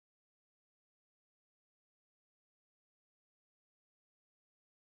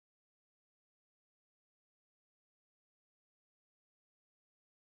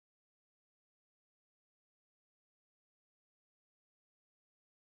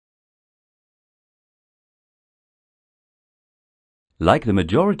Like the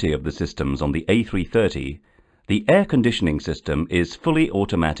majority of the systems on the A330, the air conditioning system is fully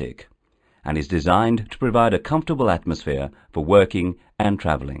automatic and is designed to provide a comfortable atmosphere for working and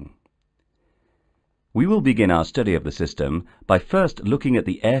traveling. We will begin our study of the system by first looking at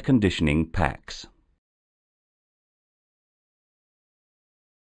the air conditioning packs.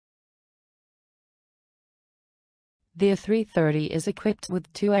 The A330 is equipped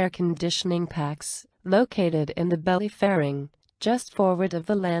with two air conditioning packs, located in the belly fairing, just forward of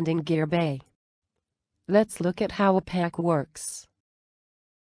the landing gear bay. Let's look at how a pack works.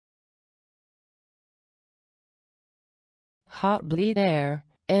 Hot bleed air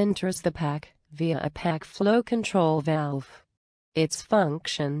enters the pack via a pack flow control valve. Its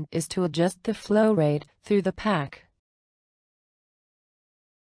function is to adjust the flow rate through the pack.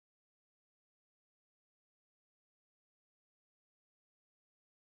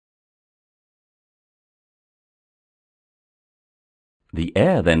 The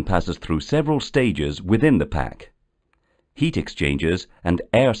air then passes through several stages within the pack, heat exchangers and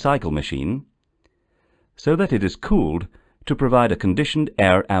air cycle machine, so that it is cooled to provide a conditioned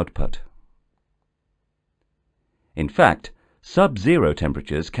air output. In fact, sub-zero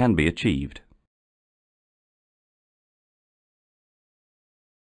temperatures can be achieved.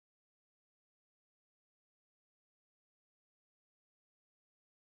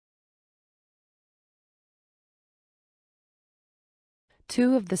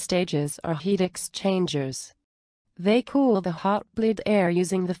 Two of the stages are heat exchangers. They cool the hot bleed air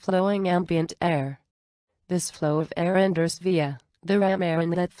using the flowing ambient air. This flow of air enters via the ram air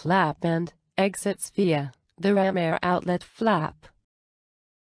inlet flap and exits via the ram air outlet flap.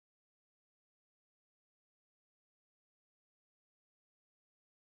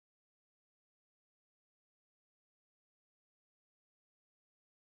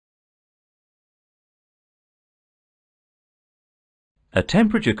 A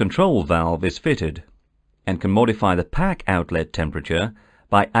temperature control valve is fitted and can modify the pack outlet temperature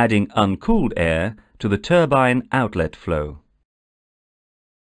by adding uncooled air to the turbine outlet flow.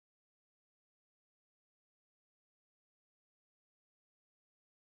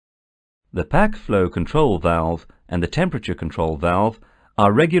 The pack flow control valve and the temperature control valve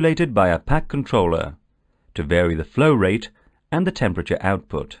are regulated by a pack controller to vary the flow rate and the temperature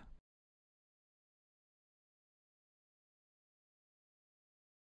output.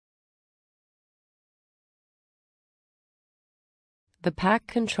 The pack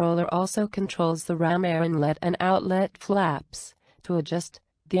controller also controls the ram air inlet and outlet flaps to adjust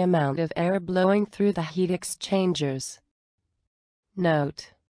the amount of air blowing through the heat exchangers.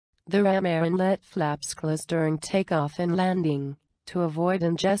 Note: the ram air inlet flaps close during takeoff and landing to avoid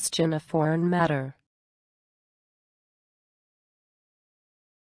ingestion of foreign matter.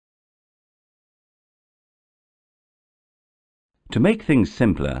 To make things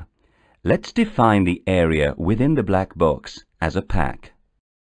simpler, let's define the area within the black box as a pack.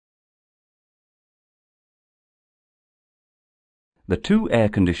 The two air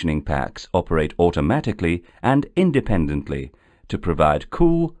conditioning packs operate automatically and independently to provide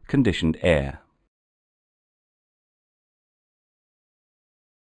cool, conditioned air.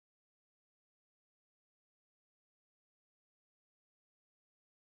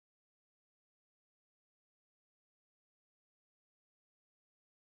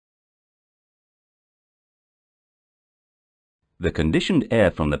 The conditioned air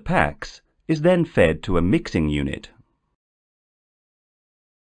from the packs is then fed to a mixing unit.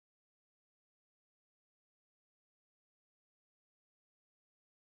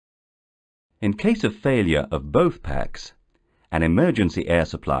 In case of failure of both packs, an emergency air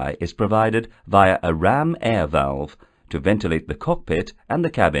supply is provided via a ram air valve to ventilate the cockpit and the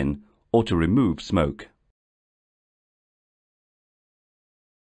cabin or to remove smoke.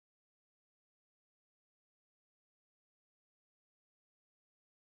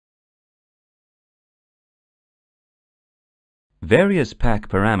 Various pack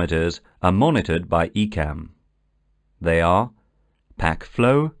parameters are monitored by ECAM. They are pack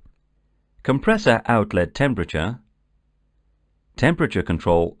flow, compressor outlet temperature, temperature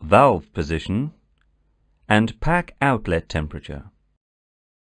control valve position, and pack outlet temperature.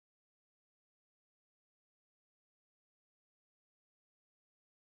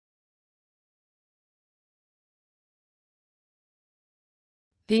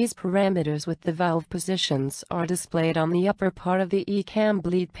 These parameters with the valve positions are displayed on the upper part of the ECAM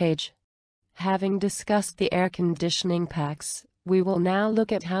bleed page. Having discussed the air conditioning packs, we will now look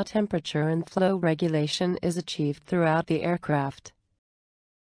at how temperature and flow regulation is achieved throughout the aircraft.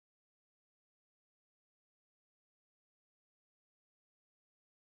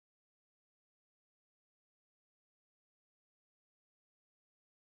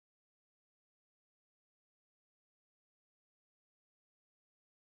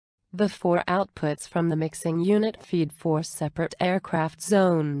 The four outputs from the mixing unit feed four separate aircraft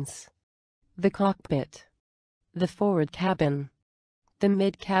zones: the cockpit, the forward cabin, the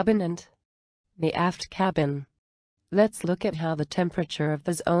mid-cabin and the aft cabin. Let's look at how the temperature of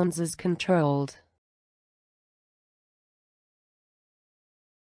the zones is controlled.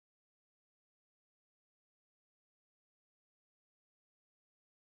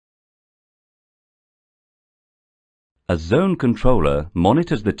 A zone controller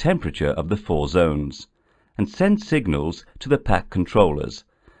monitors the temperature of the four zones and sends signals to the pack controllers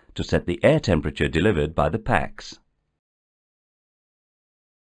to set the air temperature delivered by the packs.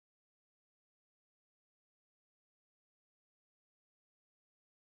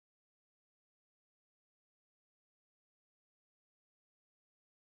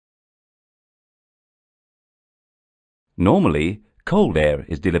 Normally, cold air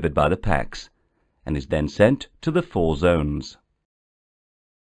is delivered by the packs and is then sent to the four zones.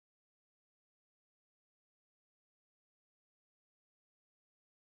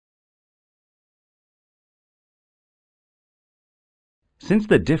 Since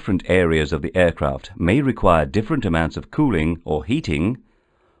the different areas of the aircraft may require different amounts of cooling or heating,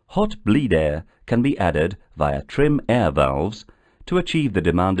 hot bleed air can be added via trim air valves to achieve the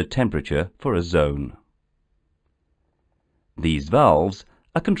demanded temperature for a zone. These valves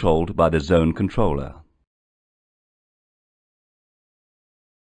are controlled by the zone controller.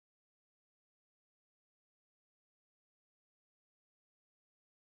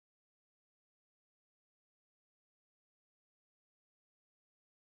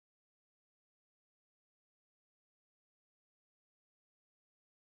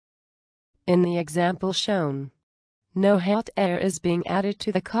 In the example shown, no hot air is being added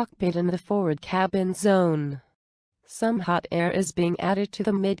to the cockpit in the forward cabin zone. Some hot air is being added to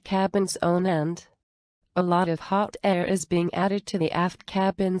the mid-cabin zone and a lot of hot air is being added to the aft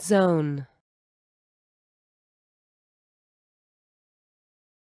cabin zone.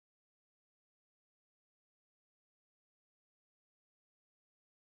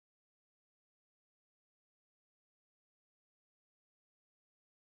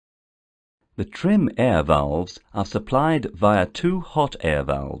 The trim air valves are supplied via two hot air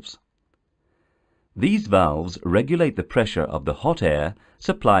valves. These valves regulate the pressure of the hot air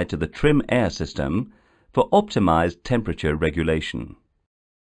supplied to the trim air system for optimized temperature regulation.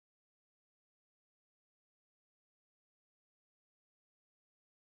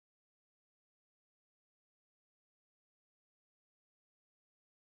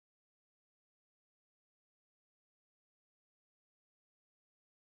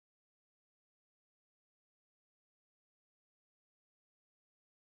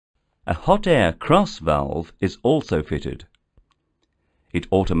 A hot air cross valve is also fitted. It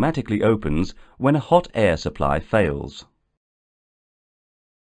automatically opens when a hot air supply fails.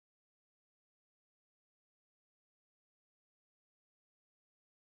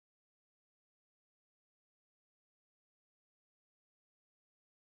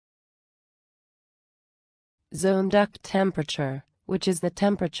 Zone duct temperature, which is the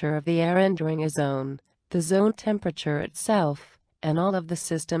temperature of the air entering a zone, the zone temperature itself, and all of the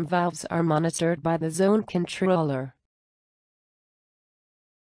system valves are monitored by the zone controller.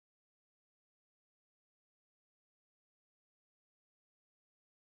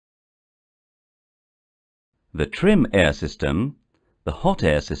 The trim air system, the hot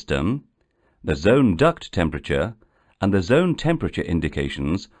air system, the zone duct temperature, and the zone temperature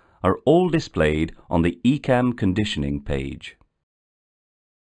indications are all displayed on the ECAM conditioning page.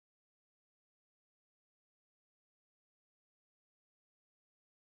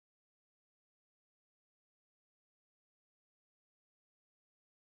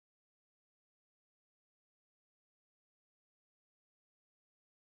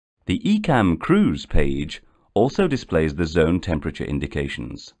 The ECAM cruise page also displays the zone temperature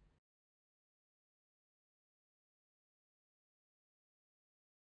indications.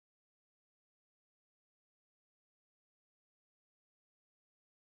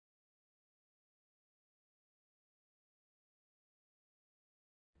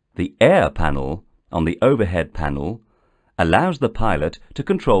 The air panel on the overhead panel allows the pilot to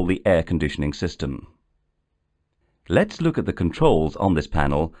control the air conditioning system. Let's look at the controls on this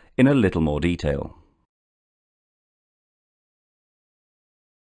panel in a little more detail.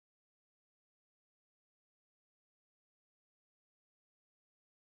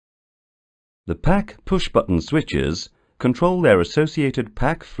 The pack push-button switches control their associated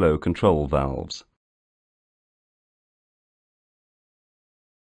pack flow control valves.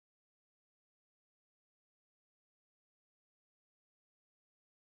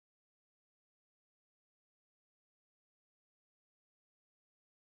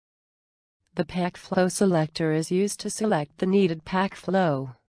 The pack flow selector is used to select the needed pack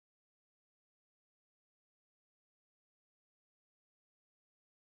flow.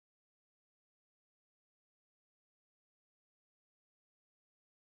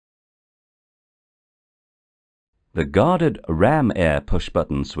 The guarded ram air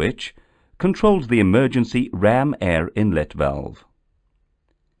push-button switch controls the emergency ram air inlet valve.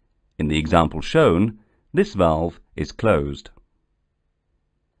 In the example shown, this valve is closed.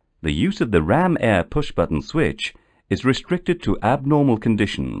 The use of the ram air push-button switch is restricted to abnormal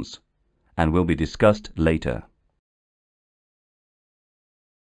conditions and will be discussed later.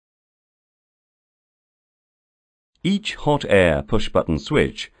 Each hot air push-button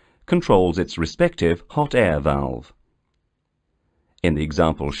switch controls its respective hot air valve. In the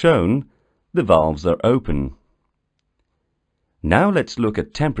example shown, the valves are open. Now let's look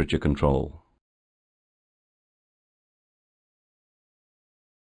at temperature control.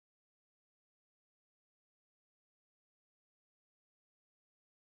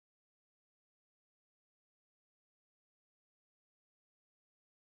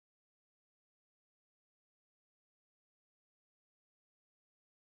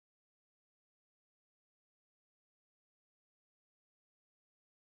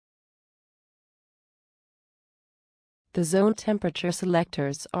 The zone temperature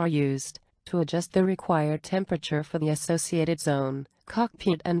selectors are used to adjust the required temperature for the associated zone,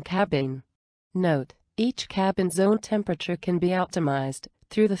 cockpit and cabin. Note, each cabin zone temperature can be optimized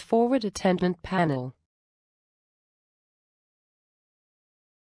through the forward attendant panel.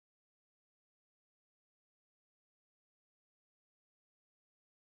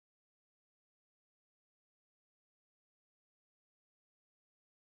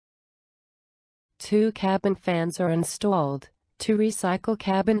 Two cabin fans are installed to recycle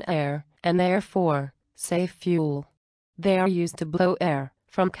cabin air and air for safe fuel. They are used to blow air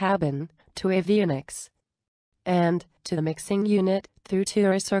from cabin to avionics and to the mixing unit through two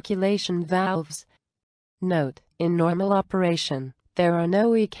recirculation valves. Note, in normal operation, there are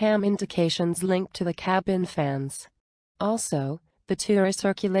no ECAM indications linked to the cabin fans. Also, the two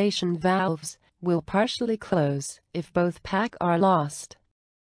recirculation valves will partially close if both pack are lost.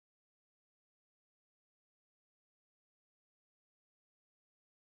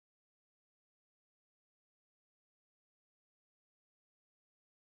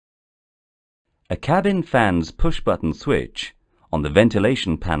 A cabin fan's push-button switch on the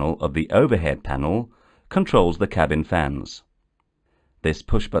ventilation panel of the overhead panel controls the cabin fans. This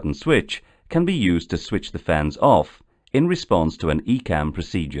push-button switch can be used to switch the fans off in response to an ECAM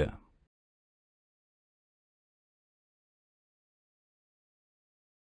procedure.